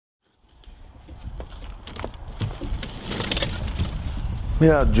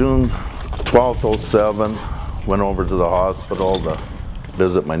Yeah, June 12th, '07, went over to the hospital to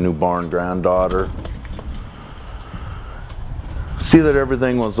visit my newborn granddaughter. See that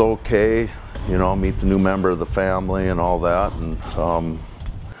everything was okay, you know, meet the new member of the family and all that. And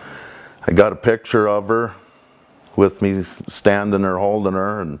I got a picture of her with me standing there holding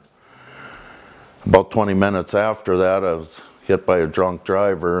her, and about 20 minutes after that I was hit by a drunk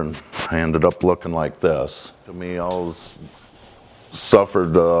driver and I ended up looking like this. To me, I was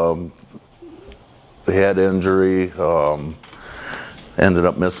suffered head injury, ended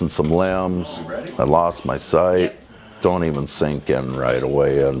up missing some limbs, I lost my sight. Don't even sink in right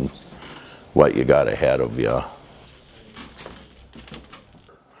away and what you got ahead of you.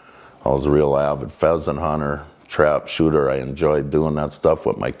 I was a real avid pheasant hunter, trap shooter. I enjoyed doing that stuff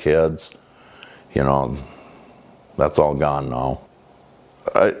with my kids. You know, that's all gone now.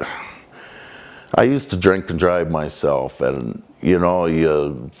 I used to drink and drive myself, and you know,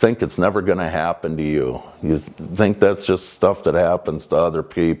 you think it's never going to happen to you. You think that's just stuff that happens to other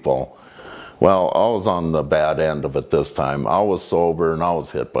people. Well, I was on the bad end of it this time. I was sober and I was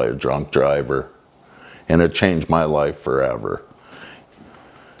hit by a drunk driver, and it changed my life forever.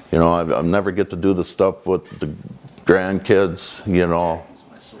 You know, I'll never get to do the stuff with the grandkids, you know,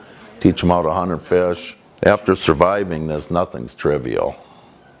 teach them how to hunt and fish. After surviving this, nothing's trivial.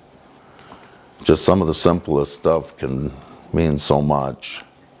 Just some of the simplest stuff can mean so much.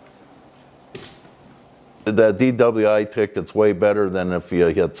 That DWI ticket's way better than if you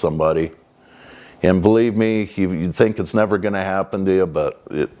hit somebody. And believe me, you think it's never going to happen to you, but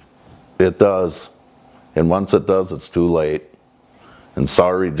it does. And once it does, it's too late. And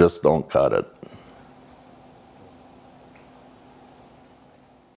sorry just don't cut it.